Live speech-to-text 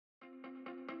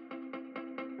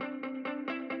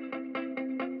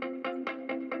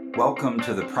Welcome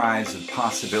to the Prize of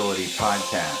Possibility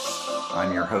podcast.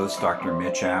 I'm your host, Dr.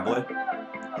 Mitch Ablett.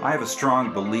 I have a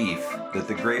strong belief that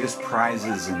the greatest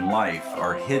prizes in life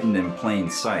are hidden in plain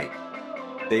sight.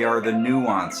 They are the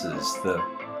nuances, the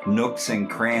nooks and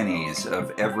crannies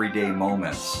of everyday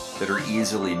moments that are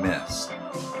easily missed.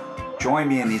 Join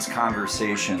me in these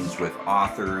conversations with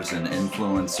authors and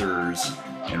influencers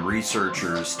and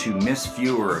researchers to miss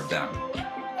fewer of them,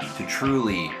 to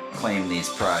truly claim these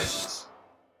prizes.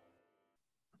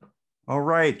 All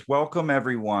right, welcome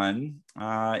everyone.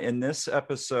 In this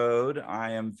episode,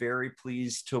 I am very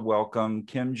pleased to welcome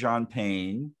Kim John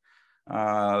Payne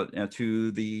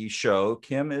to the show.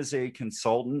 Kim is a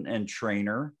consultant and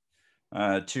trainer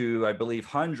to, I believe,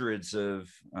 hundreds of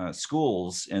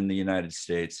schools in the United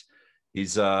States.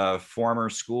 He's a former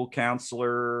school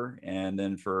counselor, and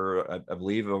then for, I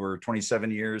believe, over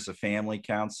 27 years, a family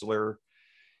counselor.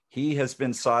 He has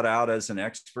been sought out as an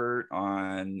expert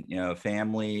on,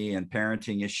 family and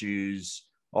parenting issues,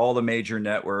 all the major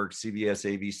networks, CBS,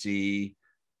 ABC,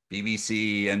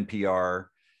 BBC, NPR.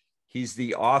 He's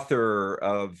the author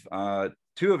of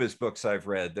two of his books I've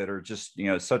read that are just,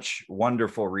 such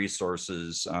wonderful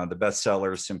resources. The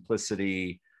bestseller,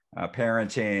 Simplicity,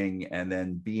 Parenting, and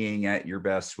then Being at Your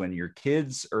Best When Your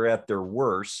Kids Are at Their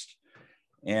Worst.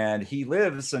 And he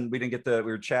lives, and we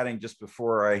were chatting just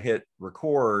before I hit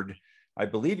record. I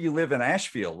believe you live in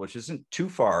Ashfield, which isn't too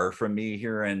far from me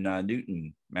here in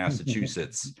Newton,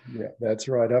 Massachusetts. Yeah, that's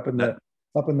right. Up in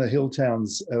the hill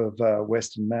towns of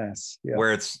Western Mass. Yeah.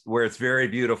 Where it's very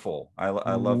beautiful. I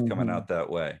love coming out that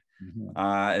way.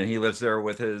 And he lives there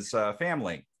with his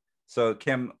family. So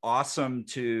Kim, awesome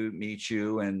to meet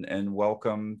you and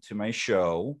welcome to my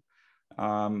show.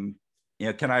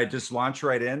 Can I just launch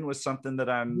right in with something that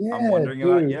I'm wondering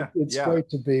about? Yeah, it's great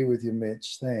to be with you,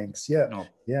 Mitch. Thanks. Yeah,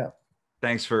 yeah.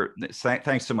 Thanks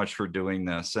so much for doing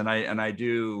this. And I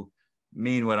do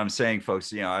mean what I'm saying,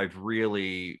 folks. I've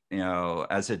really,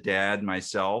 as a dad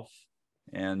myself,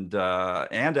 and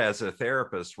as a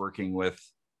therapist working with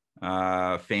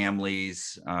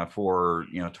families for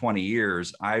 20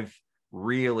 years, I've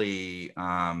really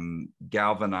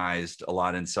galvanized a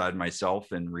lot inside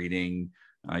myself in reading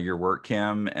your work,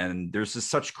 Kim, and there's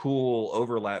just such cool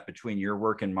overlap between your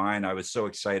work and mine. I was so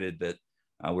excited that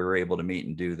we were able to meet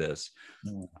and do this.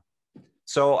 Yeah.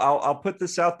 So I'll put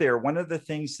this out there. One of the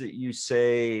things that you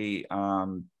say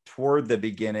toward the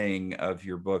beginning of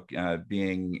your book,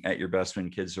 Being at Your Best When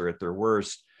Kids Are at Their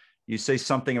Worst, you say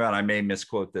something about, I may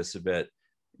misquote this a bit,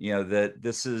 that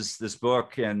this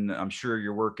book, and I'm sure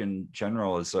your work in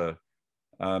general, is a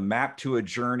map to a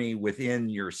journey within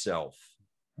yourself.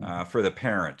 For the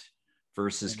parent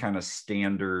versus kind of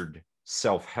standard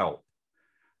self-help.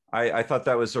 I thought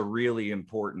that was a really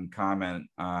important comment.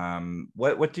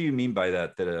 What do you mean by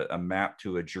that a map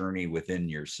to a journey within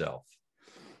yourself?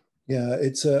 Yeah,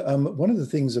 it's one of the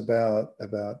things about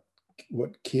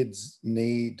what kids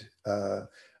need, and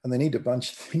they need a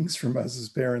bunch of things from us as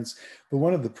parents, but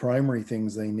one of the primary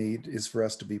things they need is for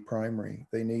us to be primary.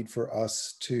 They need for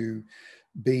us to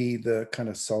be the kind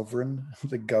of sovereign,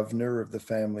 the governor of the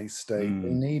family state. They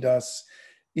need us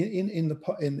in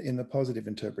the positive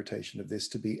interpretation of this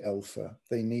to be alpha.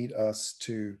 They need us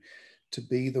to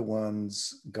be the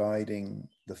ones guiding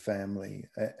the family.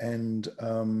 And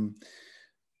and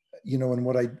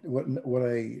what I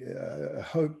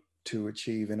hope to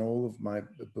achieve in all of my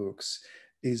books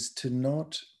is to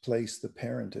not place the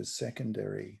parent as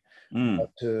secondary,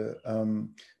 but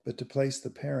to place the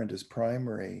parent as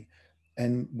primary,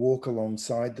 and walk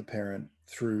alongside the parent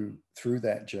through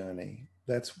that journey.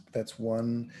 That's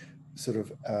one sort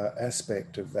of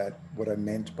aspect of that, what I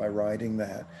meant by writing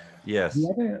that. Yes.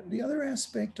 The other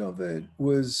aspect of it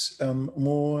was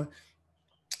more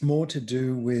to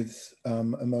do with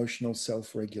emotional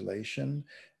self-regulation,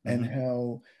 and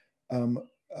how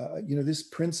this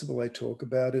principle I talk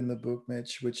about in the book,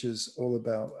 Mitch, which is all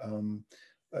about,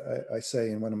 I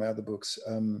say in one of my other books,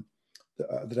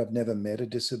 that I've never met a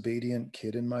disobedient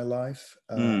kid in my life.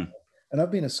 And I've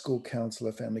been a school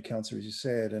counselor, family counselor, as you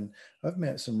said, and I've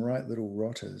met some right little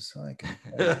rotters. I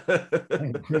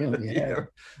really have.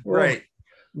 Right.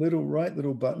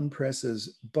 Little button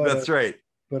presses. But that's right.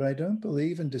 But I don't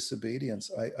believe in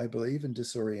disobedience. I believe in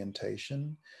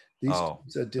disorientation. These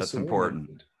kids are disoriented. That's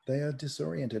important. They are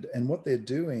disoriented. And what they're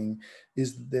doing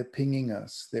is they're pinging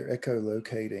us. They're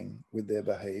echolocating with their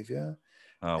behavior.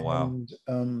 Oh, wow.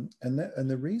 And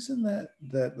the reason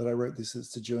that I wrote this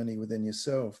as a journey within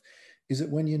yourself is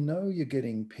that when you're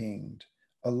getting pinged,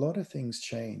 a lot of things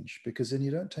change, because then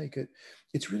you don't take it.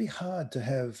 It's really hard to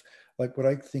have like what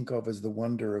I think of as the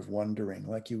wonder of wondering.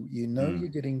 Like you're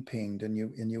getting pinged and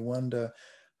you wonder,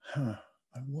 I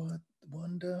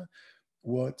wonder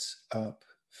what's up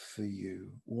for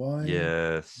you.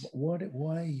 Yes.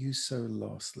 Why are you so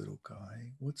lost, little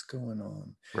guy? What's going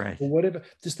on? Right. Or whatever,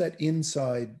 just that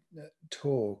inside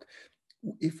talk.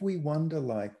 If we wonder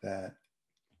like that,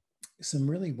 some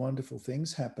really wonderful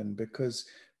things happen, because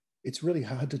it's really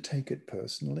hard to take it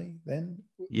personally. Then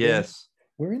Yes.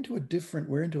 we're into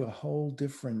a whole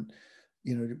different,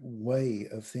 way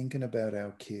of thinking about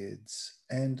our kids.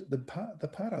 And the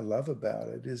part I love about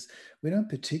it is we don't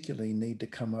particularly need to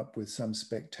come up with some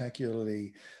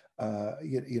spectacularly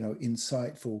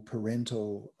insightful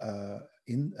parental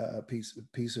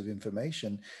piece of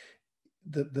information.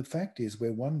 The fact is,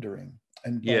 we're wondering,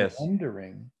 and by Yes.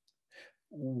 wondering,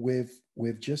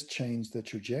 we've just changed the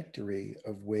trajectory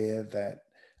of where that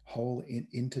whole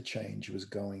interchange was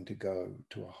going to go,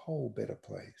 to a whole better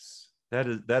place.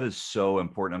 That is so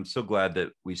important. I'm so glad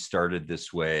that we started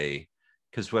this way,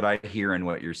 because what I hear and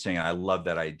what you're saying, I love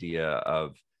that idea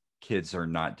of kids are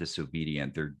not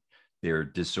disobedient. They're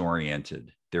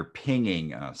disoriented. They're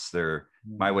pinging us.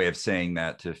 My way of saying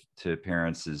that to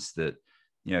parents is that,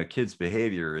 kids'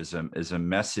 behavior is a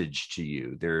message to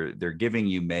you. They're giving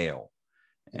you mail,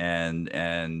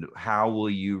 and how will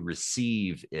you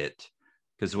receive it?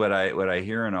 Because what I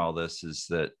hear in all this is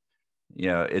that,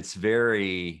 it's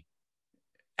very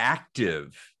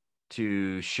active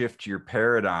to shift your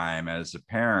paradigm as a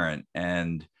parent,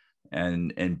 and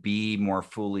be more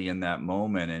fully in that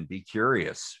moment, and be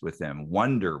curious with them,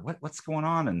 wonder what's going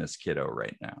on in this kiddo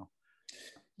right now.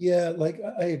 Yeah, like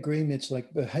I agree, Mitch.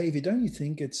 Like behavior, don't you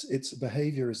think it's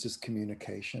behavior is just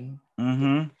communication?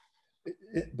 Mm-hmm.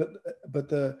 But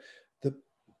the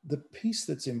the piece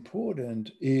that's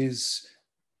important is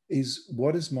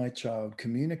what is my child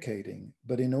communicating?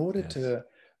 But in order Yes. to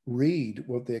read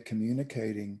what they're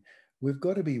communicating, we've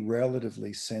got to be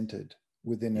relatively centered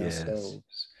within Yes.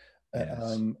 ourselves,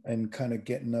 Yes. and kind of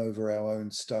getting over our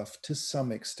own stuff to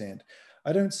some extent.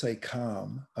 I don't say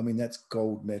calm. I mean, that's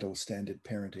gold medal standard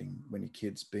parenting when your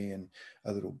kid's being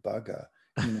a little bugger,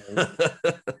 you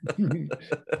know.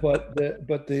 But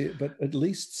at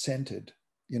least centered,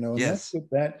 and that's Yes.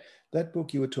 what that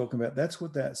book you were talking about, that's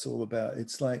what that's all about.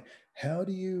 It's like, how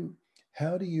do you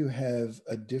have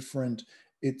a different,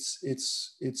 it's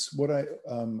what I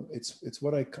it's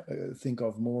what I think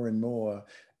of more and more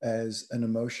as an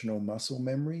emotional muscle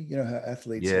memory. You know how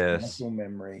athletes have Yes. muscle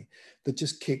memory that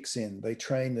just kicks in. They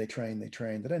train, they train, they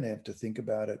train. They don't have to think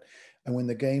about it. And when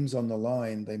the game's on the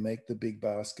line, they make the big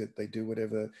basket. They do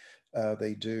whatever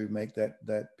they do, make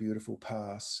that beautiful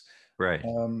pass, Right.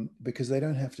 because they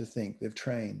don't have to think. They've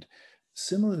trained.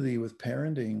 Similarly with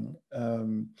parenting,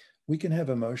 we can have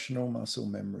emotional muscle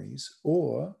memories,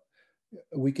 or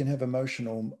we can have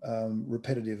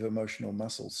repetitive emotional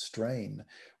muscle strain,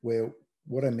 where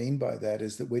what I mean by that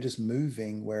is that we're just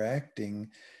moving, we're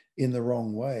acting in the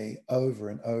wrong way over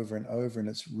and over and over, and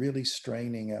it's really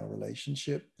straining our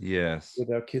relationship Yes.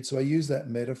 with our kids. So I use that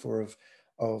metaphor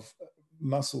of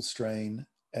muscle strain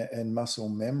and muscle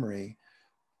memory,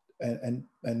 and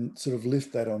sort of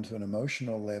lift that onto an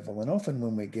emotional level. And often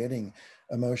when we're getting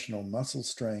emotional muscle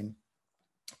strain,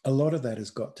 a lot of that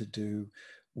has got to do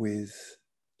with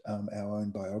our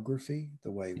own biography,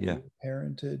 the way we Yeah. were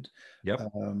parented. Yep.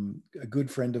 A good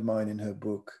friend of mine, in her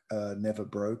book, Never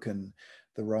Broken,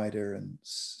 the writer and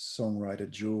songwriter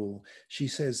Jewel, she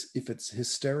says, if it's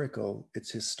hysterical,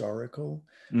 it's historical.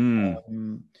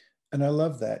 Mm. And I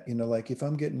love that, like if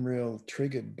I'm getting real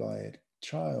triggered by a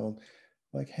child,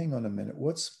 like, hang on a minute,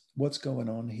 what's going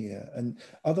on here? And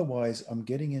otherwise, I'm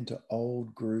getting into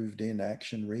old grooved in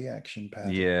action reaction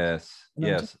patterns. Yes. And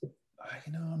Yes.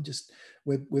 I'm just,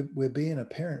 we're being a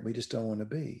parent we just don't want to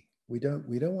be. We don't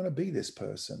want to be this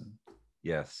person.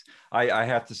 Yes. I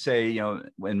have to say,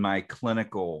 in my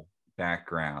clinical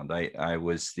background, I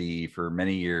was for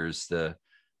many years, the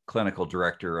clinical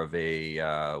director of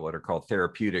what are called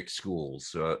therapeutic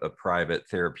schools, a private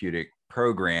therapeutic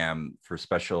program for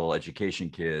special education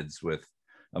kids with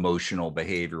emotional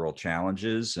behavioral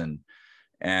challenges.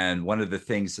 And one of the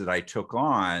things that I took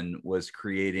on was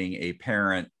creating a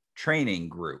parent training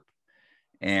group,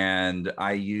 and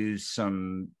I use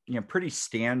some pretty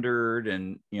standard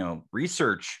and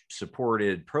research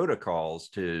supported protocols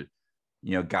to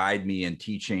guide me in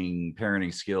teaching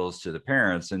parenting skills to the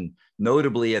parents. And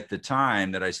notably, at the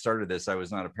time that I started this, I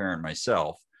was not a parent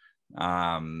myself,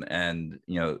 and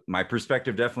my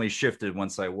perspective definitely shifted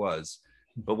once I was.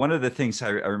 But one of the things I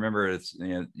remember is,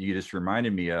 you just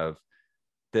reminded me of,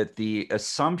 that the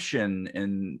assumption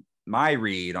in my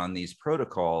read on these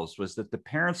protocols was that the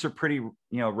parents are pretty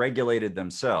regulated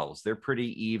themselves. They're pretty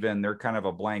even. They're kind of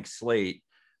a blank slate.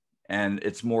 and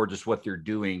it's more just what they're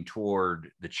doing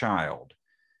toward the child.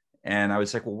 And I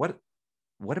was like, well,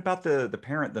 what about the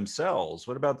parent themselves?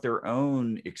 What about their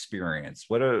own experience?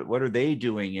 What are they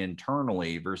doing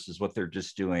internally versus what they're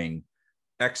just doing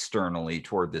externally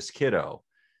toward this kiddo?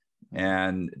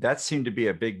 And that seemed to be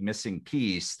a big missing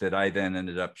piece that I then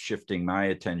ended up shifting my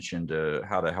attention to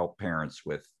how to help parents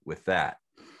with that.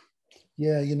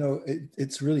 Yeah,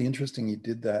 it's really interesting you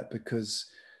did that, because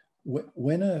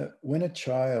when a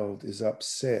child is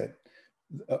upset,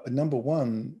 number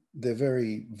one, they're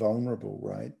very vulnerable,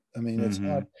 right? I mean, it's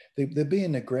hard. Mm-hmm. They're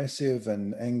being aggressive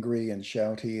and angry and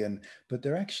shouty, but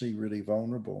they're actually really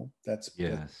vulnerable. That's the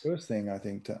Yes. first thing I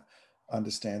think to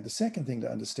understand. The second thing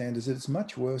to understand is that it's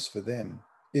much worse for them.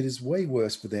 It is way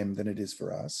worse for them than it is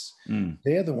for us. Mm.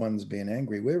 They're the ones being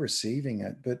angry. We're receiving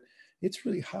it, but it's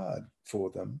really hard for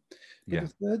them. But Yeah.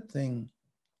 the third thing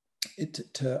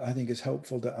I think is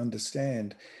helpful to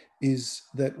understand is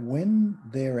that when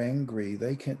they're angry,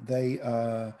 they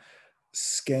are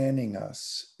scanning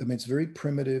us. I mean, it's very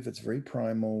primitive. It's very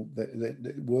primal.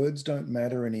 Words don't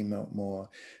matter anymore.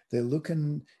 They're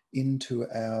looking into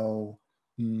our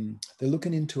they're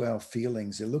looking into our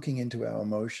feelings. They're looking into our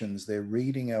emotions. They're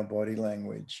reading our body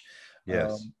language,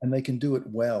 Yes. and they can do it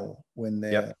well when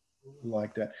Yep. they're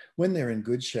like that. When they're in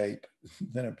good shape,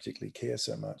 they don't particularly care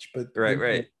so much. But Right.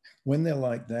 Right. when they're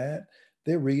like that,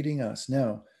 they're reading us.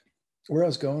 Now, where I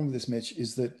was going with this, Mitch,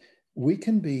 is that we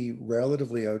can be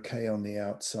relatively okay on the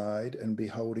outside and be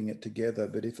holding it together.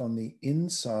 But if on the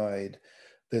inside,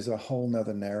 there's a whole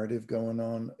nother narrative going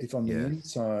on, if on the Yes.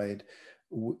 inside,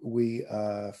 we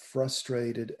are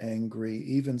frustrated, angry,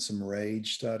 even some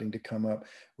rage starting to come up,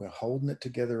 we're holding it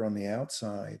together on the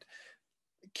outside.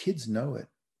 Kids know it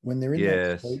when they're in that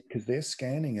Yes. state, because they're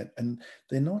scanning it and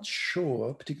they're not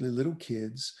sure, particularly little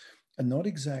kids are not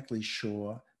exactly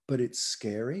sure, but it's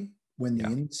scary when the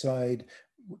Yeah.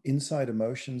 inside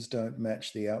emotions don't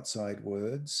match the outside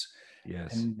words.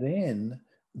 Yes. And then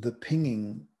the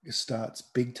pinging starts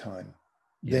big time.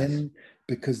 Yes. Then,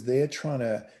 because they're trying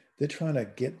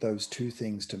to get those two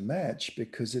things to match,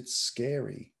 because it's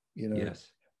scary,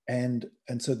 Yes. and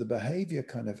so the behavior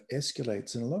kind of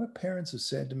escalates. And a lot of parents have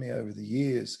said to me over the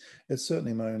years, it's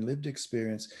certainly my own lived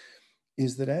experience,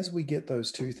 is that as we get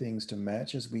those two things to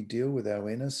match, as we deal with our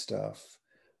inner stuff,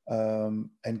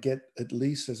 and get, at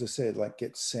least, as I said, like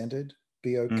get centered,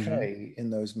 be Mm-hmm. okay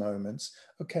in those moments,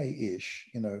 okay-ish,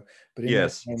 but in those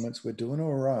Yes. moments we're doing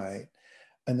all right.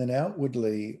 And then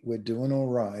outwardly we're doing all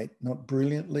right, not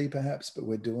brilliantly perhaps, but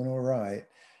we're doing all right.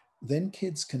 Then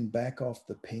kids can back off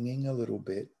the pinging a little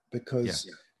bit, Yeah. because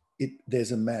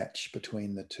there's a match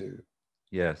between the two.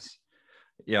 Yes.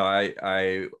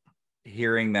 I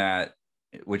hearing that,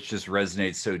 which just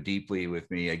resonates so deeply with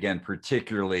me again,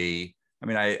 particularly, I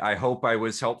mean, I hope I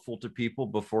was helpful to people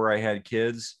before I had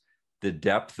kids. The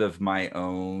depth of my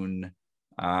own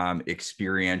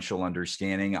experiential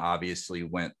understanding obviously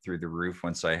went through the roof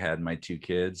once I had my two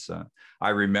kids. I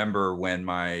remember when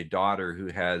my daughter, who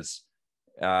has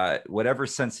whatever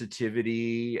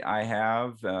sensitivity I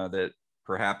have that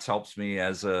perhaps helps me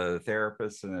as a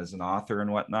therapist and as an author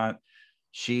and whatnot,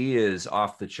 she is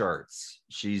off the charts.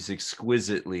 She's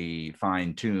exquisitely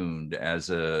fine tuned as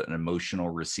an emotional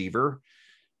receiver.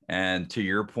 And to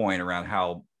your point around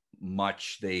how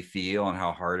much they feel and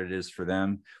how hard it is for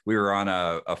them, we were on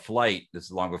a flight, this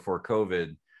is long before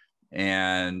COVID,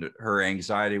 and her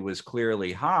anxiety was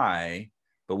clearly high,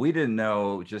 but we didn't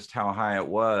know just how high it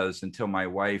was until my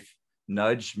wife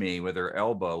nudged me with her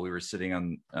elbow. We were sitting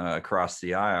on across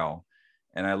the aisle,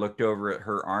 and I looked over at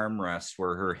her armrest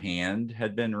where her hand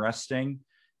had been resting,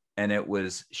 and it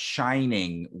was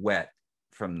shining wet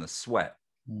from the sweat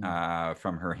Mm,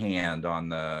 from her hand on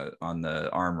the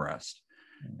armrest.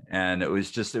 mm, And it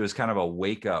was kind of a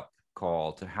wake up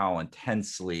call to how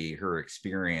intensely her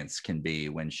experience can be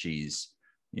when she's,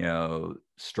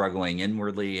 struggling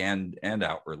inwardly and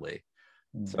outwardly.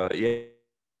 mm. So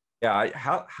yeah,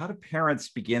 how do parents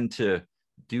begin to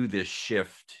do this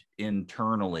shift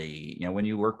internally, when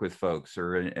you work with folks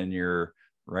or in your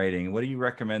writing? What do you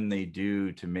recommend they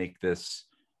do to make this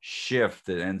shift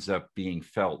that ends up being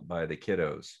felt by the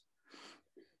kiddos?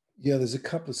 Yeah, there's a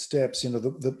couple of steps.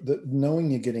 The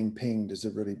knowing you're getting pinged is a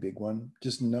really big one.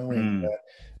 Just knowing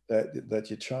Mm, that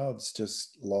your child's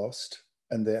just lost,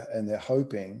 and they're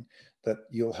hoping that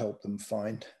you'll help them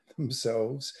find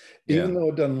themselves, yeah. even though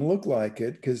it doesn't look like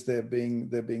it, because they're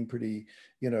being pretty,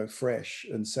 fresh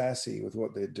and sassy with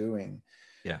what they're doing.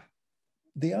 Yeah.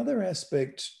 The other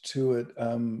aspect to it,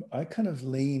 I kind of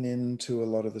lean into a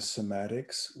lot of the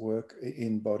somatics work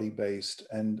in body based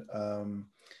and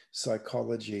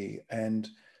psychology. And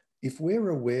if we're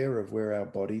aware of where our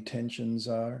body tensions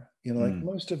are, like Mm.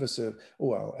 most of us are,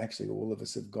 well, actually all of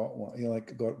us have got one,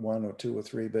 like got one or two or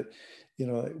three, but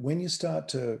when you start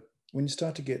to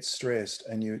get stressed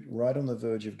and you're right on the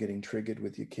verge of getting triggered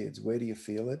with your kids, where do you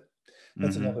feel it?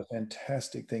 That's Mm-hmm. another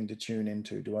fantastic thing to tune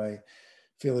into. Do I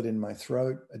feel it in my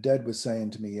throat? A dad was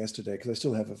saying to me yesterday, because I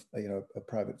still have a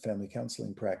private family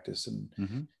counseling practice, and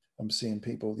Mm-hmm. I'm seeing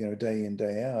people, day in,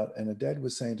 day out. And a dad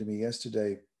was saying to me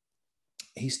yesterday,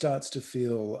 he starts to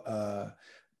feel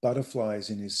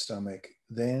butterflies in his stomach.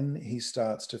 Then he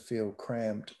starts to feel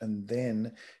cramped, and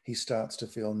then he starts to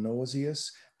feel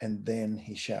nauseous, and then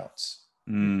he shouts.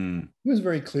 Mm. He was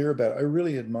very clear about it. I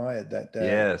really admired that dad.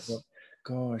 Yes.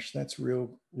 Gosh, that's real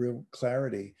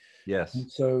clarity. Yes.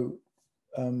 And so,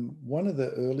 one of the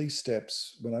early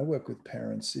steps when I work with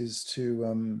parents is to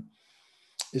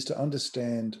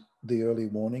understand the early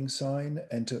warning sign,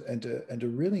 and to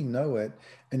really know it.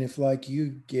 And if, like,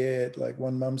 you get, like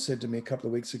one mum said to me a couple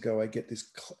of weeks ago, I get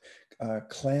this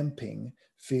clamping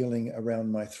feeling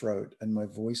around my throat, and my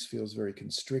voice feels very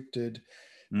constricted.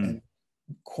 Mm. And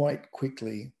quite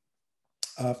quickly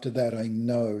after that, I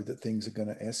know that things are going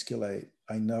to escalate.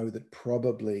 I know that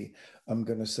probably I'm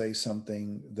going to say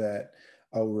something that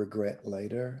I'll regret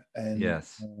later. And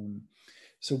Yes.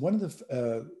 so one of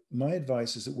my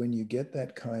advice is that when you get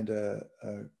that kind of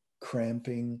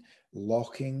cramping,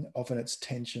 locking, often it's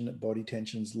tension, body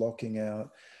tensions, locking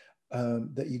out,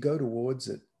 that you go towards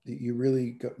it, that you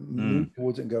really move Mm.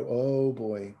 towards it and go, oh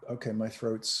boy, okay, my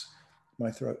throat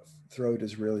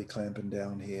is really clamping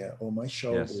down here, or my Yes.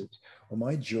 shoulders, or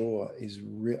my jaw is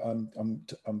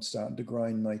I'm starting to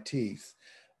grind my teeth.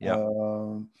 Yeah.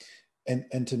 Um,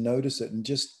 and to notice it and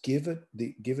just give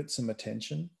it some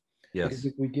attention, because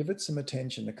Yes. if we give it some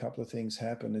attention, a couple of things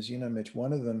happen, as you know, Mitch.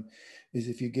 One of them is,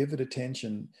 if you give it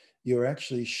attention, you're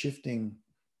actually shifting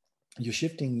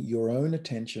your own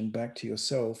attention back to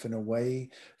yourself and away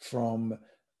from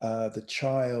the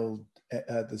child,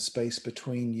 the space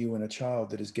between you and a child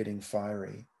that is getting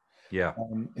fiery. Yeah.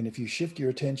 And if you shift your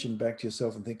attention back to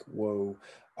yourself and think, "Whoa,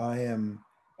 I am,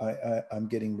 I'm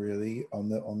getting really on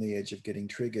the edge of getting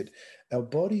triggered," our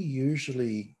body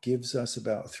usually gives us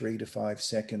about 3 to 5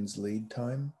 seconds lead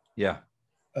time. Yeah.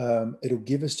 It'll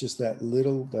give us just that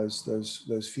little,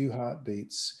 those few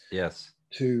heartbeats Yes.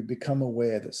 to become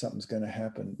aware that something's going to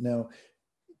happen. Now,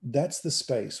 that's the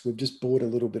space. We've just bought a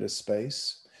little bit of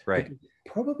space, Right. because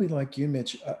probably like you,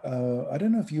 Mitch, I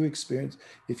don't know if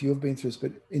you've been through this,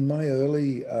 but in my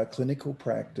early clinical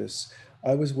practice,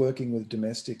 I was working with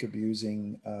domestic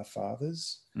abusing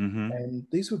fathers, Mm-hmm. and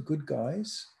these were good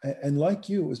guys. And like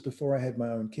you, it was before I had my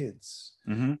own kids,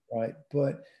 Mm-hmm. right?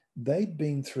 But they'd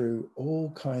been through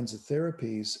all kinds of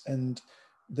therapies, and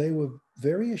they were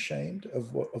very ashamed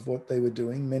of what they were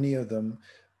doing, many of them.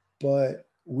 But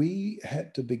we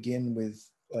had to begin with,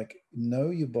 like, know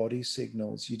your body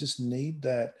signals. You need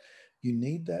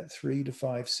that 3 to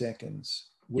 5 seconds.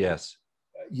 Yes.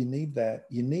 You need that.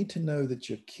 You need to know that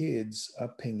your kids are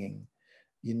pinging.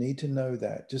 You need to know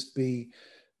that. Just be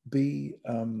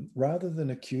rather than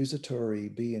accusatory,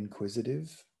 be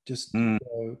inquisitive. Just Mm.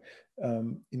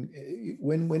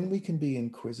 when we can be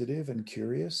inquisitive and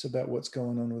curious about what's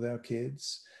going on with our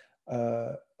kids,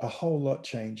 a whole lot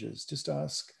changes. Just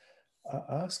ask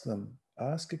them.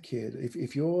 Ask a kid,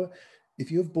 if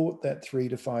you've bought that 3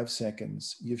 to 5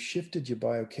 seconds, you've shifted your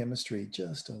biochemistry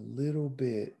just a little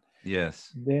bit.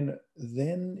 Yes. Then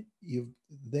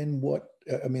what,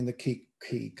 I mean, the key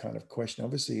kind of question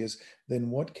obviously is, then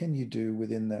what can you do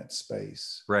within that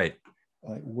space? Right.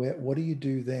 Like, what do you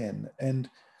do then? And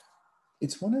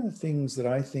it's one of the things that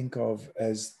I think of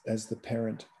as the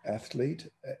parent athlete.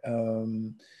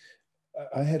 um,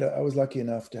 I was lucky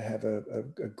enough to have a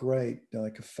great,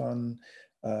 like a fun,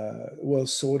 well,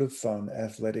 sort of fun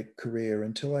athletic career,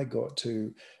 until I got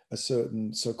to a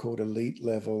certain so-called elite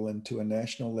level and to a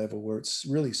national level, where it's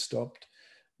really stopped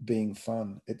being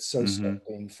fun. It's so Mm-hmm. stopped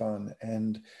being fun.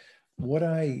 And what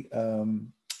I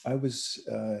was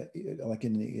like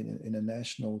in a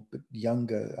national but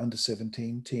younger under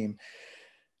 17 team,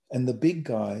 and the big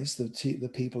guys, the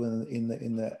people in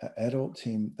the adult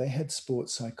team, they had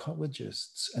sports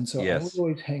psychologists, and so I would Yes.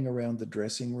 always hang around the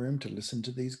dressing room to listen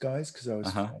to these guys because I was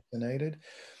Uh-huh. fascinated. One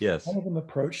Yes. of them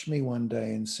approached me one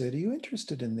day and said, "Are you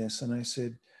interested in this?" And I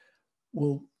said,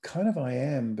 "Well, kind of I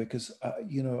am, because I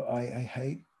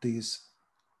hate these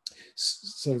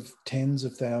sort of tens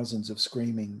of thousands of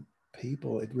screaming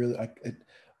people. It really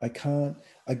I can't.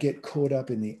 I get caught up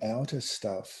in the outer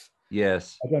stuff."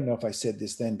 Yes. I don't know if I said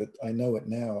this then, but I know it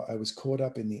now. I was caught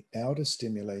up in the outer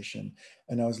stimulation,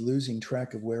 and I was losing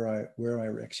track of where I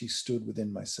actually stood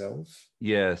within myself.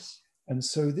 Yes. And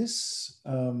so this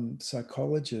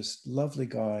psychologist, lovely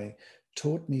guy,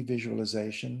 taught me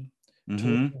visualization, taught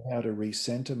Mm-hmm. me how to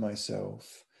recenter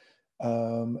myself.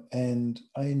 And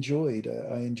I enjoyed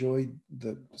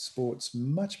the sports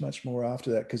much more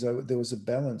after that, because there was a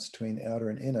balance between outer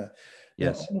and inner. Now,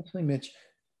 Yes. honestly, Mitch,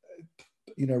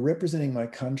 representing my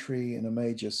country in a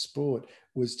major sport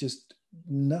was just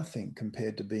nothing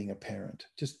compared to being a parent.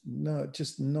 Just not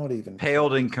even close.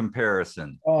 Paled in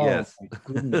comparison. Oh Yes. my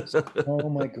goodness. Oh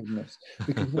my goodness.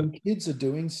 Because when kids are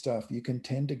doing stuff, you can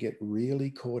tend to get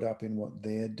really caught up in what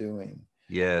they're doing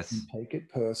and Yes. take it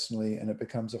personally, and it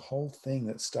becomes a whole thing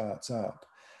that starts up.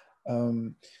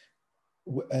 Um,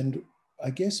 and I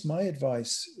guess my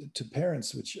advice to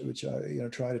parents, which I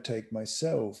try to take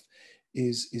myself,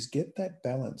 is get that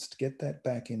balanced, get that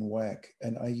back in whack.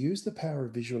 And I use the power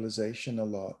of visualization a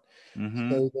lot,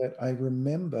 Mm-hmm. so that I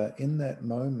remember in that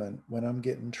moment when I'm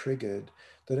getting triggered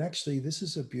that actually this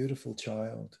is a beautiful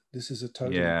child. This is a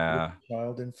totally beautiful Yeah.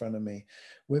 child in front of me.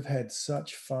 We've had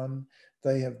such fun.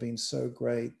 They have been so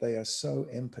great. They are so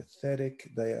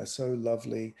empathetic. They are so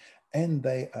lovely. And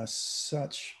they are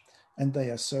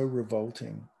so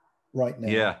revolting right now.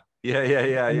 Yeah. Yeah. Yeah.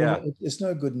 Yeah. I mean, Yeah. it's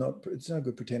no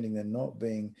good pretending they're not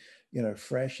being,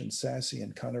 fresh and sassy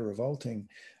and kind of revolting.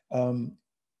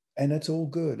 And it's all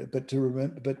good. But to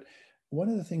remember, but one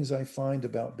of the things I find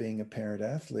about being a parent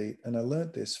athlete, and I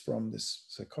learned this from this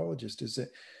psychologist, is that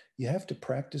you have to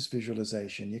practice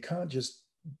visualization. You can't just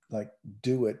like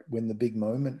do it when the big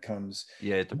moment comes. Yeah.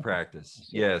 To You have to practice.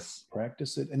 practice it. Yes.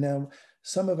 Practice it. And now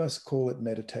some of us call it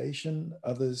meditation,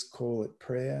 others call it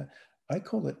prayer. I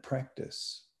call it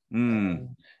practice. Mm.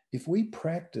 And if we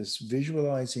practice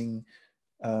visualizing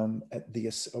at the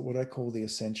what I call the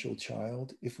essential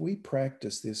child. If we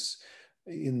practice this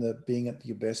in the Being at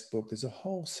Your Best book, there's a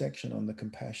whole section on the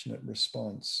compassionate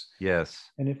response. Yes.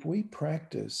 And if we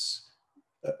practice,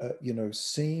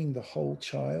 seeing the whole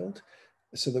child,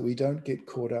 so that we don't get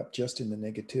caught up just in the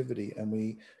negativity, and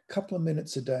we couple of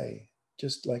minutes a day,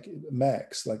 just like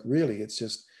max, like really, it's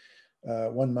just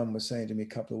one mum was saying to me a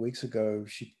couple of weeks ago,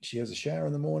 she has a shower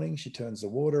in the morning, she turns the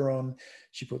water on,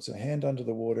 she puts her hand under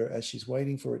the water. As she's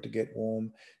waiting for it to get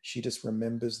warm, she just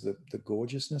remembers the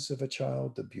gorgeousness of her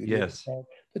child, the beauty of her Yes. child,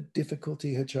 the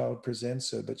difficulty her child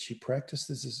presents her, but she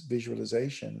practices this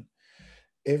visualization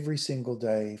every single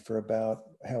day for about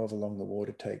however long the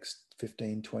water takes,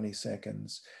 15, 20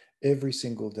 seconds, every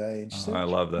single day. And she Oh, said, I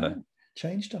love that.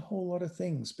 changed a whole lot of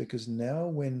things, because now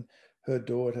when her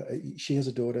daughter, she has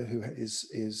a daughter who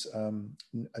is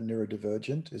a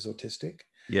neurodivergent, is autistic.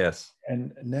 Yes.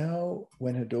 And now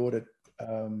when her daughter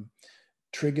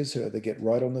triggers her, they get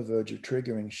right on the verge of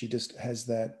triggering, she just has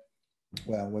that,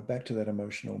 well, we're back to that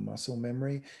emotional muscle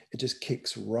memory. It just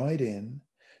kicks right in.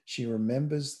 She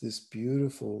remembers this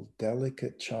beautiful,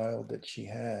 delicate child that she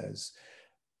has,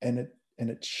 and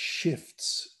it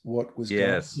shifts what was going to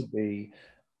Yes. be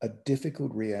a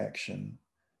difficult reaction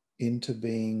into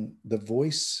being the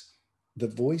voice. The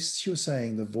voice, she was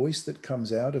saying, the voice that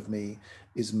comes out of me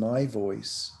is my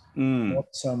voice, not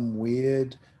Mm. some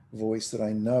weird voice that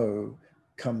I know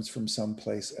comes from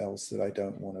someplace else that I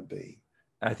don't want to be.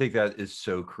 I think that is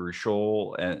so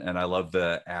crucial. And I love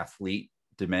the athlete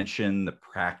dimension, the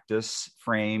practice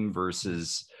frame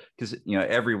versus, because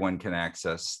everyone can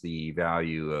access the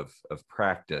value of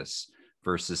practice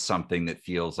versus something that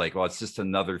feels like, well, it's just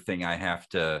another thing I have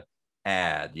to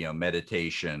add,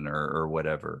 meditation or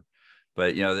whatever.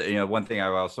 But one thing I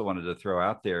also wanted to throw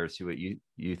out there, see what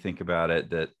you think about it,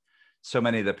 that so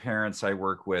many of the parents I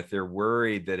work with, they're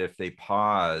worried that if they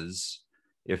pause,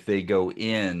 if they go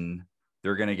in,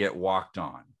 they're going to get walked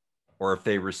on. Or if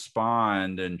they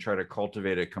respond and try to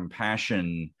cultivate a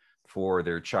compassion for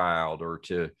their child, or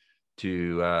to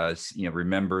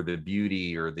remember the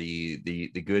beauty or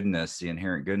the goodness, the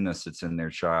inherent goodness that's in their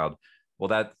child,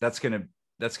 well, that's going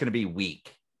to be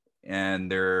weak,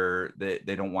 and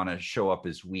they don't want to show up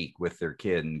as weak with their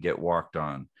kid and get walked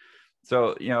on.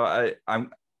 So I'm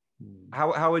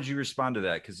how would you respond to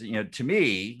that? Because to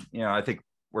me, I think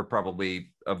we're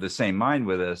probably of the same mind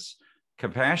with this.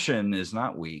 Compassion is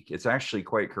not weak; it's actually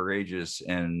quite courageous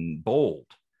and bold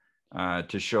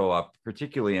to show up,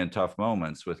 particularly in tough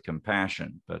moments, with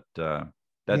compassion. But that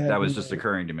Yeah, was just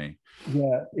occurring to me.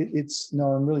 yeah. It's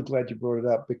no. I'm really glad you brought it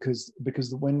up, because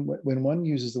when one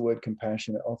uses the word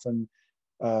compassion, it often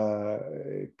uh,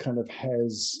 kind of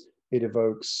it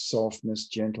evokes softness,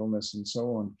 gentleness, and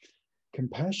so on.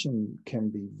 Compassion can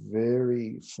be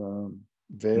very firm,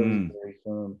 very Mm, very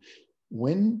firm.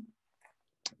 When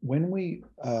when we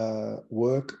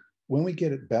work, when we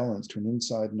get it balanced between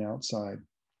inside and outside,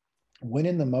 when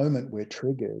in the moment we're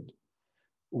triggered,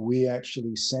 we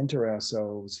actually center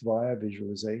ourselves via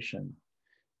visualization,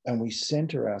 and we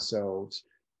center ourselves,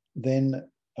 then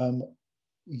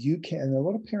you can, and a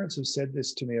lot of parents have said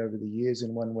this to me over the years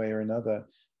in one way or another,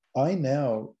 I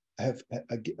now have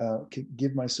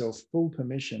give myself full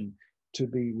permission to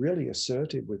be really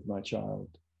assertive with my child,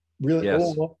 really, Yes.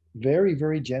 all very,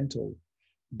 very gentle.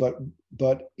 But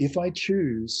if I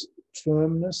choose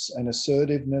firmness and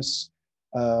assertiveness,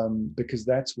 because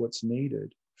that's what's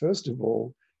needed, first of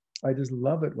all, I just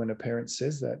love it when a parent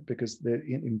says that, because they're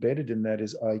embedded in that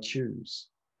is I choose.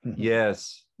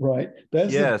 Yes. Right.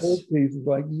 That's the Yes. first piece. Is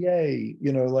like, yay,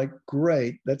 like,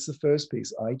 great. That's the first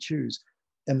piece. I choose.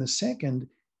 And the second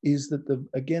is that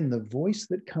the voice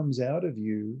that comes out of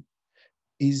you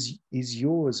is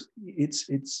yours. It's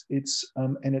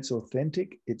and it's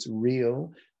authentic, it's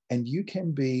real, and you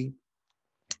can be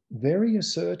very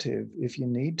assertive if you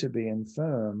need to be, and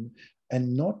firm,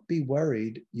 and not be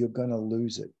worried you're going to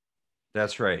lose it.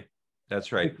 That's right.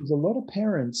 That's right. Because a lot of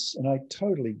parents, and I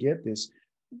totally get this,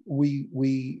 we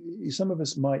some of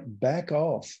us might back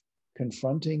off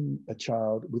confronting a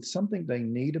child with something they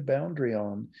need a boundary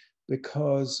on,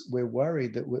 because we're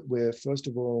worried that we're first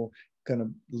of all going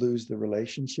to lose the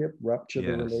relationship, rupture the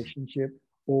Yes. relationship,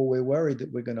 or we're worried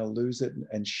that we're going to lose it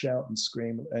and shout and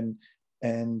scream,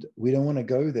 and we don't want to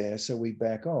go there, so we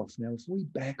back off. Now, if we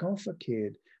back off a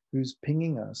kid who's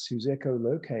pinging us, who's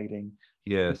echolocating,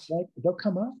 it's Yes. like they'll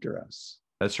come after us,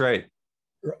 That's right.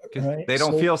 Because right? they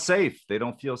don't So, feel safe. They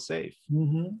don't feel safe.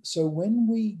 so when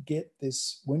we get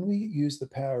this, when we use the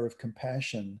power of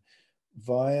compassion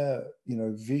via,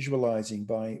 visualizing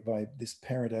by this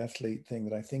parent athlete thing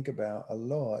that I think about a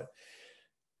lot.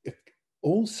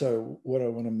 Also, what I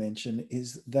want to mention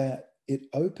is that it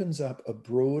opens up a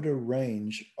broader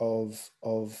range of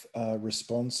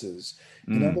responses.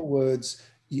 In other Mm, words,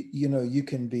 you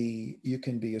can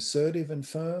be assertive and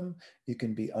firm. You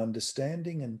can be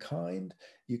understanding and kind.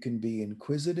 You can be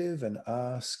inquisitive and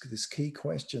ask this key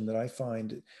question that I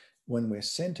find when we're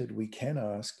centered, we can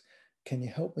ask, can you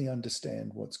help me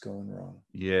understand what's going wrong?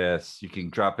 yes. You can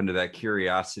drop into that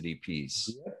curiosity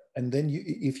piece. Yeah. And then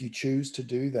if you choose to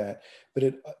do that,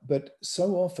 but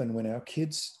so often when our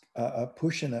kids are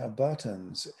pushing our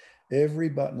buttons, every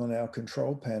button on our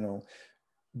control panel,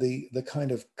 the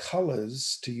kind of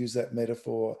colors, to use that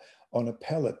metaphor, on a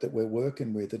palette that we're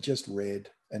working with are just red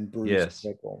and bruised Yes.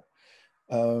 purple.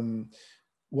 Um,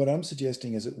 what I'm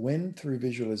suggesting is that when through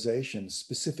visualization,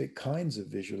 specific kinds of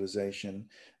visualization,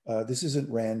 this isn't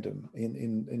random.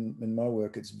 In my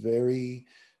work, it's very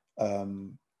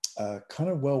um, kind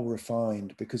of well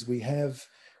refined, because we have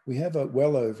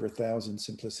well over 1,000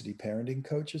 simplicity parenting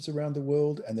coaches around the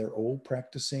world, and they're all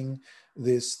practicing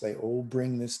this. They all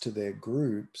bring this to their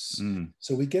groups, Mm,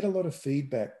 so we get a lot of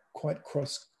feedback, quite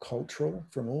cross-cultural,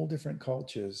 from all different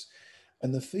cultures.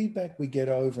 And the feedback we get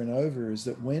over and over is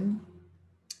that when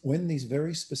these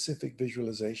very specific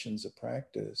visualizations are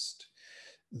practiced,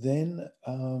 then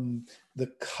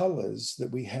the colors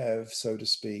that we have, so to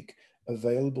speak,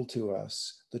 available to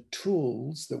us, the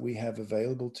tools that we have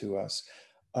available to us,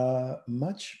 are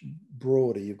much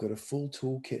broader. You've got a full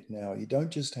toolkit now. You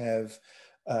don't just have,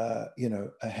 a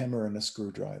hammer and a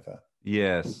screwdriver.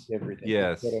 yes. Everything.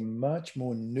 You've got a Yes. much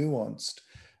more nuanced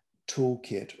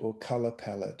toolkit or color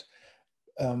palette.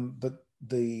 But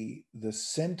the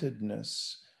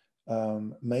centeredness,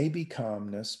 maybe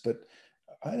calmness, but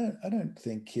I don't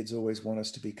think kids always want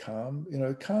us to be calm.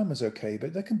 Calm is okay,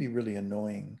 but that can be really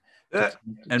annoying to, Uh,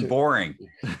 and boring.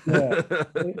 yeah.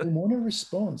 They want a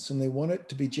response, and they want it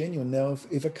to be genuine. Now,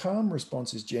 if a calm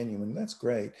response is genuine, that's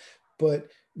great.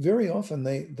 But very often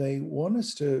they want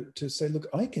us to say, look,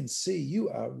 I can see you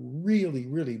are really,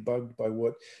 really bugged by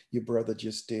what your brother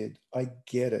just did. I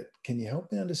get it. Can you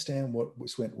help me understand what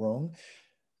went wrong?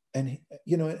 And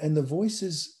and the voice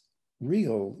is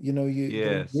real. They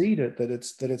Yes. read it, that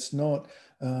it's not,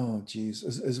 oh geez,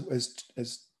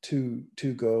 as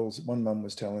two girls, one mum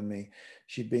was telling me,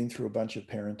 she'd been through a bunch of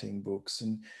parenting books,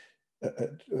 and a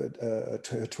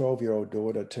 12-year-old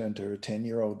daughter turned to her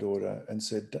 10-year-old daughter and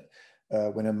said,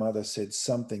 when her mother said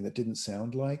something that didn't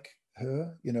sound like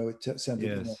her, it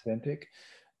sounded Yes. inauthentic.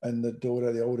 And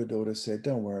the older daughter said,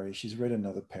 don't worry, she's read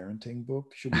another parenting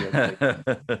book. She'll be okay.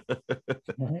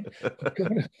 Right? We've got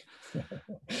to,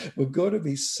 we've got to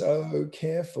be so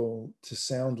careful to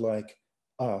sound like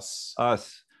us.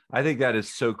 Us. I think that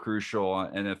is so crucial.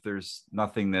 And if there's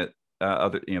nothing that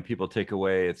other people take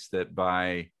away, it's that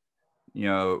by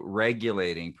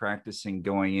regulating, practicing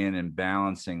going in and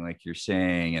balancing, like you're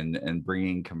saying, and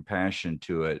bringing compassion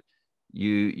to it,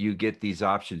 you get these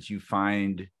options. You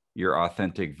find your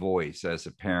authentic voice as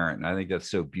a parent, and I think that's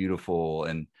so beautiful.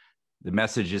 And the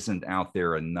message isn't out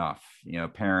there enough.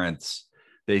 Parents,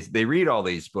 they read all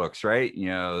these books, right?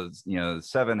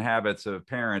 7 Habits of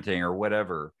Parenting or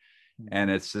whatever,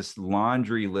 and it's this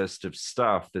laundry list of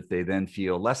stuff that they then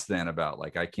feel less than about.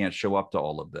 Like, I can't show up to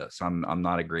all of this. I'm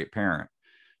not a great parent.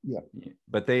 Yeah.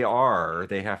 But they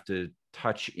have to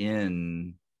touch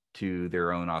in to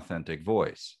their own authentic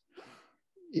voice.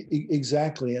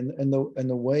 Exactly. And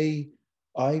the way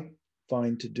I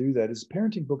find to do that is,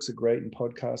 parenting books are great and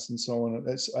podcasts and so on.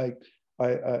 That's I'm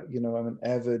an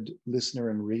avid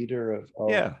listener and reader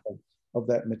of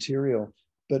that material,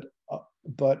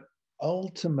 but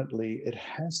ultimately it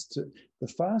has to, the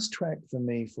fast track for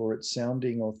me for it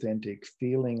sounding authentic,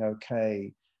 feeling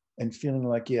okay, and feeling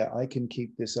like, yeah, I can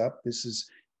keep this up. This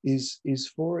is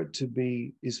for it to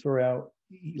be, is for our,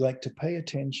 like, to pay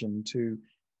attention to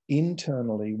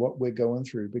internally what we're going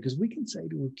through, because we can say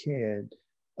to a kid,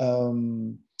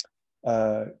 um,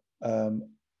 uh, um,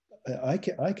 I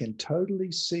can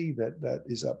totally see that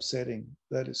is upsetting.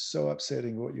 That is so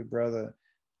upsetting what your brother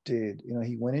did.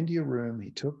 He went into your room,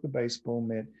 he took the baseball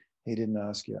mitt, he didn't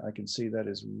ask you. I can see that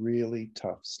is really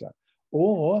tough stuff.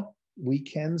 Or we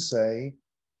can say,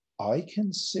 I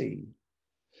can see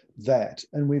that.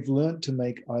 And we've learned to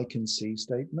make I can see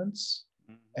statements.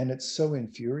 And it's so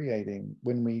infuriating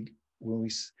when we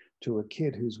to a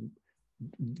kid who's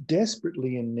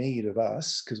desperately in need of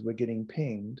us because we're getting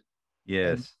pinged,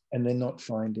 Yes. and they're not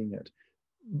finding it.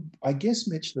 I guess,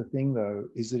 Mitch, the thing though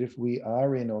is that if we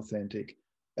are inauthentic,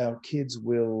 our kids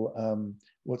will,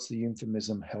 what's the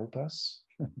euphemism, help us.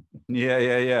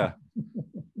 Yeah.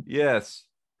 Yes.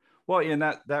 Well, and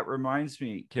that reminds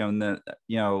me, Kim, that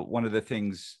one of the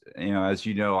things, as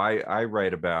I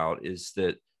write about, is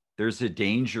that there's a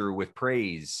danger with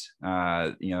praise,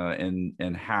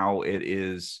 and how it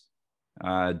is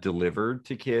delivered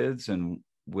to kids, and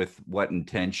with what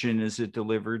intention is it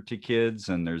delivered to kids.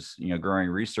 And there's growing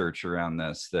research around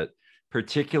this, that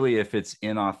particularly if it's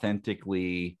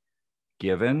inauthentically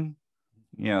given,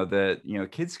 that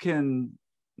kids can,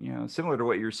 similar to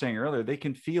what you were saying earlier, they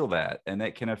can feel that, and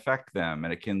that can affect them,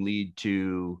 and it can lead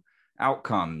to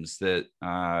outcomes that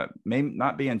may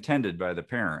not be intended by the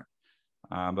parent.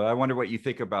 But I wonder what you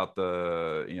think about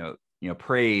the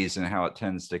praise and how it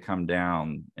tends to come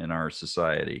down in our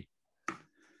society.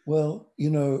 Well,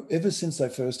 ever since I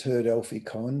first heard Alfie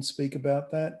Kohn speak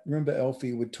about that, remember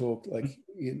Alfie would talk like,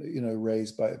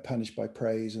 punished by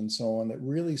praise and so on. That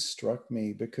really struck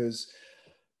me because,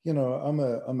 I'm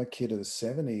a kid of the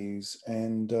 70s,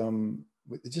 and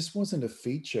it just wasn't a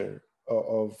feature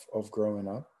of growing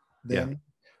up Yeah. then.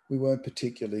 We weren't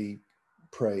particularly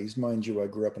praised. Mind you, I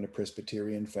grew up in a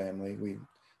Presbyterian family.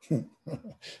 There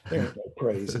ain't no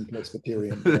praise in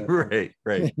Presbyterian family.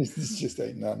 Right. This just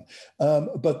ain't none.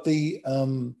 But the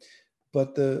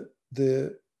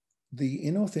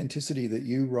inauthenticity that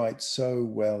you write so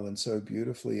well and so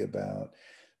beautifully about,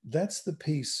 that's the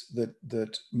piece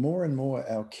that more and more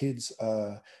our kids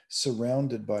are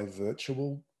surrounded by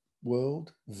virtual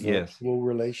world, Yes. virtual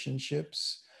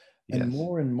relationships. And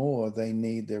Yes. more they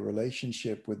need their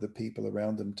relationship with the people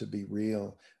around them to be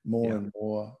real, more Yeah. and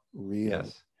more real.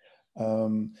 Yes.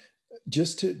 Um,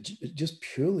 just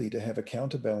purely to have a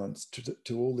counterbalance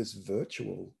to all this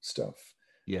virtual stuff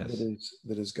Yes.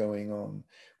 that is going on.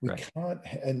 We Right. can't,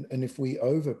 and if we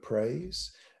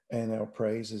overpraise and our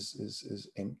praise is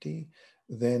empty,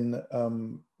 then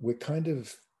we're kind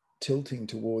of tilting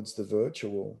towards the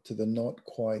virtual, to the not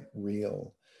quite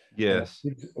real. And our Yes.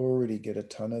 kids already get a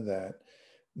ton of that.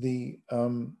 The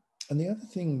and the other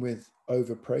thing with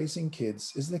overpraising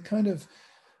kids is they're kind of,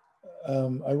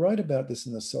 I write about this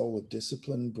in the Soul of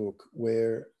Discipline book,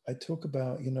 where I talk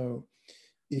about,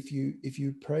 if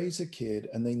you praise a kid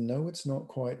and they know it's not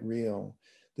quite real,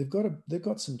 they've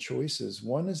got some choices.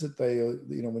 One is that they,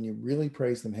 when you really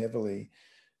praise them heavily,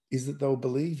 is that they'll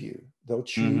believe you. They'll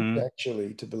choose Mm-hmm.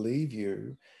 actually to believe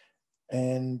you,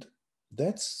 and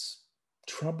that's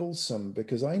troublesome,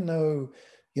 because I know,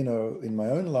 in my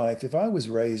own life, if I was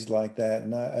raised like that,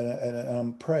 and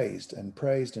I'm praised and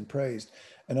praised and praised,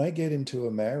 and I get into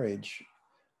a marriage,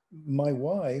 my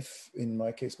wife, in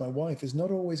my case, my wife is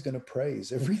not always going to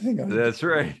praise everything I do. That's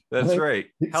right. That's Like, right.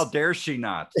 How dare she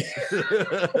not?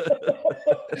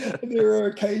 there are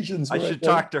occasions I where should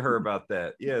talk to her about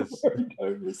that. Yes. I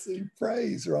don't receive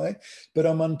praise, right? But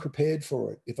I'm unprepared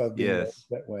for it if I've been raised Yes.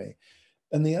 that way.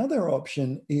 And the other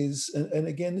option is, and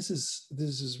again, this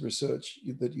is research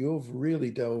that you've really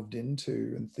delved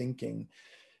into and thinking,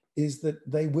 is that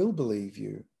they will believe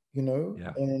you,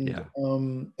 Yeah. and Yeah.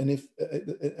 if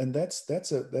and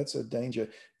that's a danger.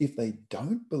 If they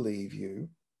don't believe you,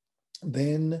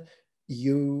 then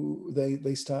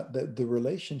they start the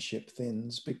relationship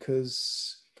thins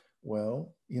because,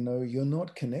 well, you're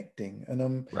not connecting,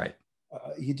 and Right.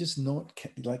 you're just not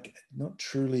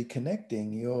truly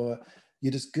connecting. You're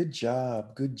just good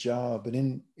job.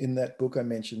 And in that book I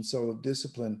mentioned, Soul of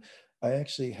Discipline, I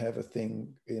actually have a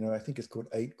thing, I think it's called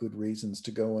 8 Good Reasons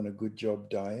to Go on a Good Job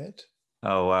Diet.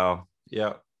 Oh, wow.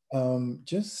 Yeah.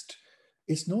 Just,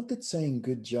 it's not that saying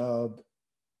good job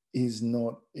is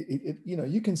not,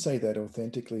 you can say that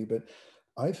authentically, but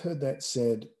I've heard that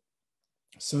said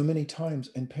so many times,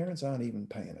 and parents aren't even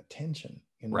paying attention,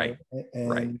 Right. Right.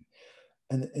 and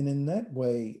and in that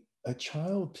way, a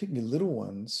child, particularly little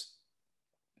ones,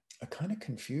 are kind of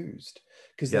confused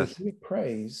because they Yes. hear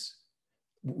praise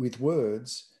with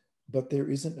words, but there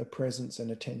isn't a presence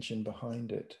and attention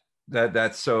behind it.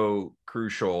 That's so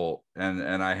crucial, and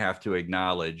I have to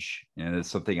acknowledge, and it's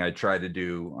something I try to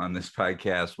do on this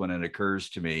podcast when it occurs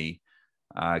to me,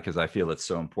 because I feel it's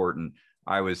so important.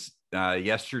 I was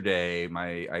yesterday,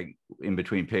 in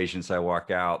between patients, I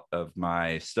walk out of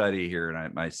my study here,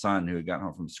 and my son, who had gotten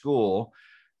home from school,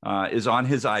 is on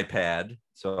his iPad,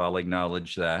 so I'll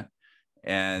acknowledge that.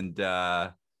 And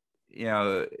I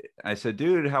said,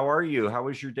 dude, how are you? How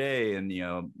was your day? And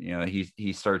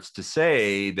he starts to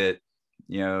say that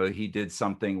he did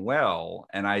something well,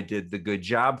 and I did the good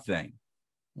job thing,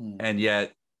 and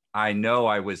yet I know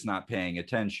I was not paying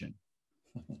attention.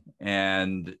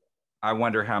 And I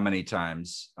wonder how many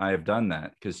times I have done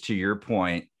that, because to your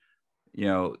point,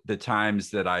 the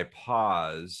times that I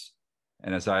pause,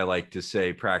 and as I like to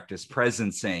say, practice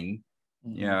presencing,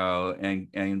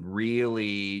 and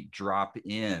really drop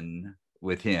in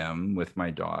with him, with my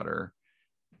daughter,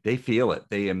 they feel it.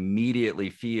 They immediately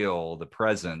feel the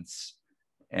presence.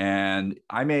 And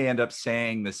I may end up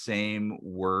saying the same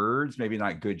words, maybe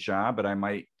not good job, but I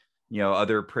might,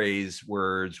 other praise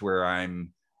words where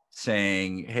I'm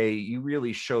saying, hey, you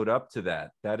really showed up to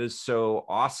that. That is so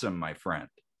awesome, my friend.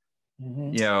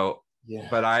 Mm-hmm. Yeah.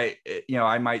 But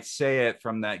I might say it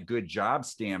from that good job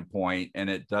standpoint, and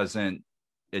it doesn't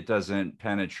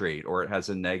penetrate, or it has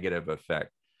a negative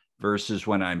effect, versus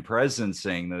when I'm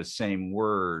presencing, those same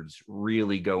words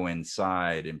really go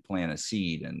inside and plant a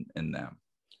seed in them.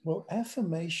 Well,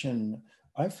 affirmation,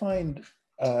 I find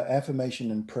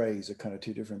affirmation and praise are kind of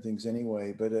two different things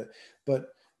anyway. But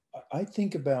I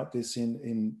think about this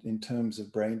in terms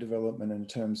of brain development, in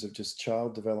terms of just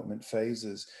child development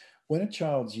phases. When a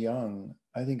child's young,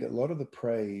 I think a lot of the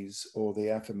praise or the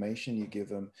affirmation you give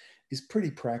them is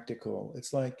pretty practical.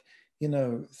 It's like,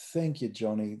 thank you,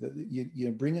 Johnny, that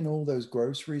you're bringing all those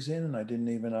groceries in, and I didn't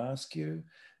even ask you.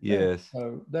 Yes.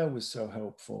 That was so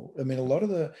helpful. I mean, a lot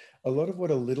of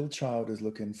what a little child is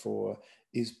looking for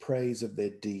is praise of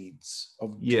their deeds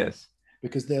of doing, Yes.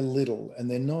 because they're little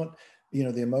and they're not,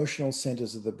 the emotional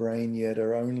centers of the brain yet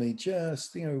are only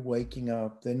just, waking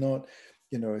up. They're not,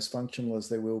 as functional as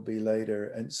they will be later.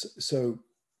 And so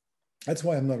that's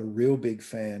why I'm not a real big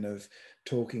fan of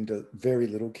talking to very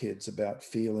little kids about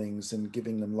feelings and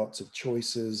giving them lots of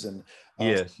choices and asking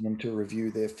Yes. them to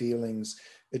review their feelings.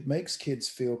 It makes kids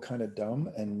feel kind of dumb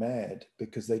and mad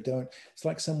because they don't. It's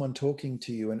like someone talking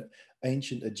to you in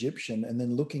ancient Egyptian and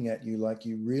then looking at you like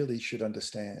you really should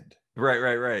understand.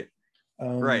 Right.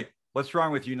 Um, Right. What's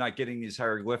wrong with you not getting these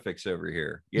hieroglyphics over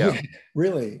here? Yeah. Yeah,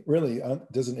 really.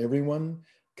 Doesn't everyone?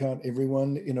 Can't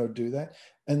everyone, do that?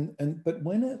 But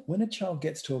when a child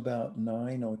gets to about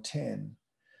 9 or 10,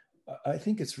 I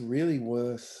think it's really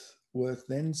worth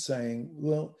then saying,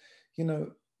 well,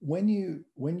 when you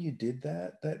did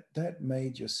that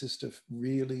made your sister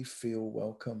really feel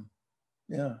welcome.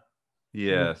 Yeah,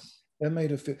 Yes. that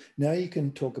made her feel. Now you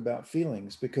can talk about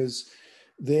feelings because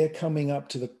they're coming up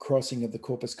to the crossing of the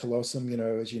corpus callosum.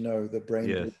 As you know, the brain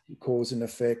Yes. cause and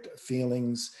effect.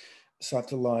 Feelings start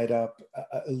to light up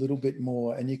a little bit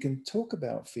more, and you can talk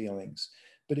about feelings.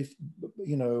 But if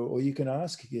or you can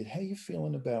ask a kid, "How you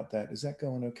feeling about that? Is that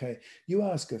going okay?" You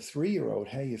ask a 3-year-old,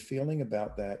 "How you feeling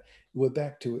about that?" We're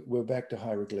back to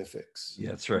hieroglyphics. Yeah,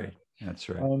 that's right. That's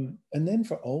right. And then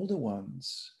for older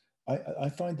ones, I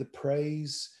find the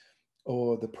praise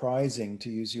or the prizing, to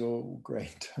use your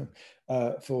great term,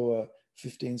 for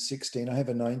 15, 16. I have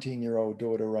a 19-year-old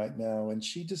daughter right now, and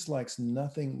she dislikes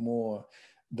nothing more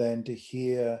than to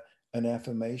hear an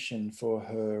affirmation for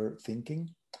her thinking.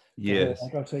 For her, Yes.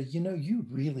 like I'll say, you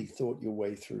really thought your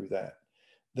way through that.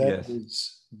 That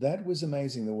Yes. was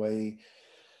amazing, the way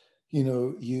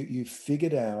you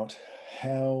figured out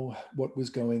what was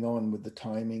going on with the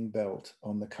timing belt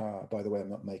on the car. By the way, I'm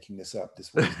not making this up.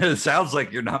 This was It sounds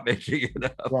like you're not making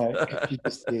it right. up. She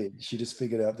just did. She just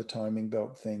figured out the timing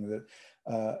belt thing,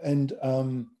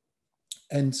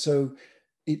 and so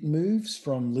it moves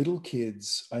from little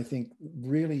kids. I think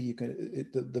really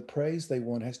the praise they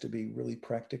want has to be really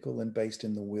practical and based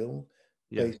in the will,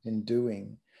 Yeah. based in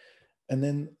doing. And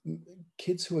then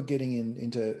kids who are getting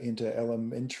into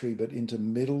elementary but into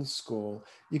middle school,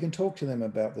 you can talk to them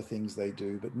about the things they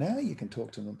do, but now you can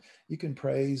talk to them, you can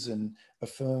praise and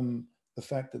affirm the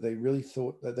fact that they really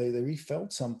thought that they really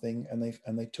felt something, and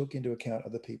they took into account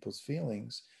other people's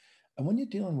feelings. And when you're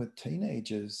dealing with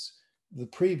teenagers, the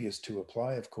previous two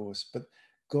apply, of course, but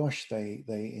gosh, they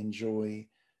enjoy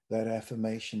that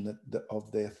affirmation that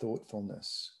of their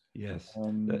thoughtfulness. Yes. That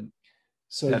Um,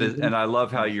 so that you is, really, and I love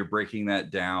how you're breaking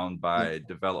that down yeah, by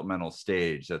developmental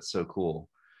stage. That's so cool.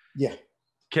 yeah.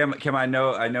 Kim, I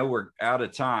know we're out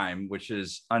of time, which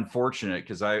is unfortunate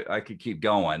because I could keep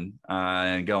going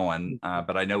and going,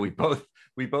 but I know we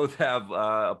both have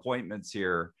appointments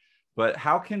here. But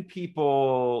how can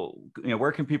people,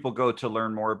 where can people go to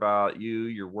learn more about you,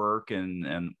 your work,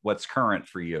 and what's current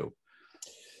for you?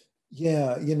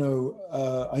 Yeah,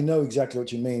 I know exactly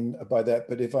what you mean by that,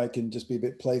 but if I can just be a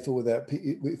bit playful with that,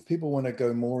 if people want to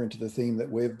go more into the theme that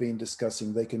we've been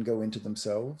discussing, they can go into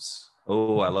themselves,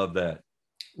 Oh, I love that.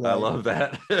 I right? love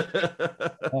that.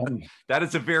 Um, That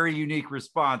is a very unique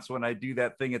response when I do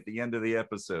that thing at the end of the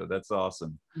episode. That's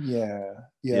awesome. yeah,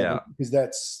 yeah, Yeah. because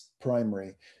that's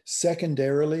primary.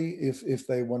 Secondarily, if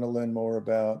they want to learn more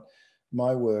about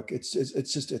my work, it's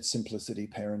simplicity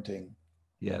parenting.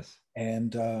 Yes.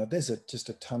 And there's just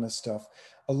a ton of stuff.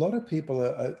 A lot of people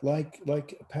are like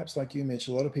perhaps like you, Mitch.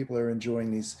 A lot of people are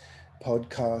enjoying these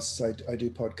podcasts. I do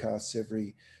podcasts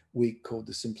every week called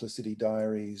the Simplicity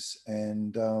Diaries,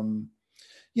 and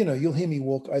you'll hear me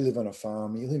walk. I live on a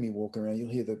farm. You'll hear me walk around. You'll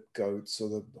hear the goats or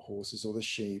the horses or the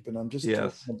sheep, and I'm just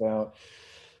Yes. talking about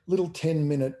little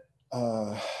 10-minute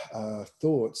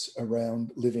thoughts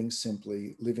around living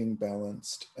simply, living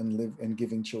balanced, and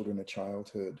giving children a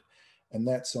childhood. And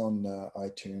that's on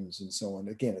iTunes and so on.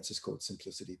 Again, it's just called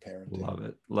Simplicity Parenting. Love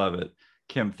it. Love it.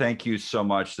 Kim, thank you so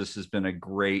much. This has been a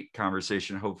great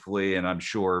conversation, hopefully, and I'm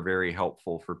sure very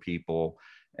helpful for people.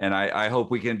 And I hope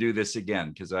we can do this again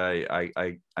because I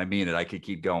mean it. I could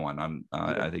keep going.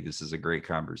 Yeah, I think this is a great yeah,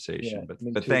 conversation. But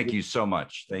me but too. thank you so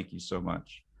much. Thank you so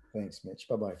much. Thanks, Mitch.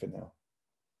 Bye bye for now.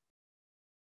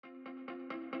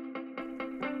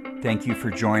 Thank you for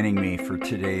joining me for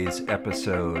today's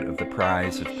episode of The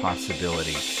Prize of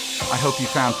Possibility. I hope you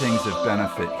found things of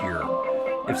benefit here.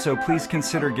 If so, please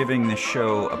consider giving this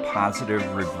show a positive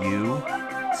review.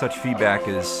 Such feedback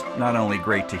is not only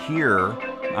great to hear,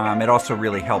 it also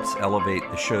really helps elevate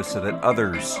the show so that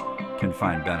others can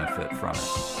find benefit from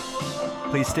it.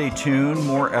 Please stay tuned.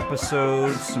 More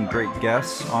episodes, some great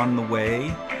guests on the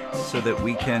way so that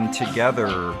we can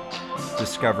together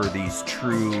discover these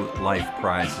true life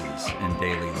prizes in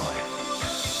daily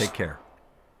life. Take care.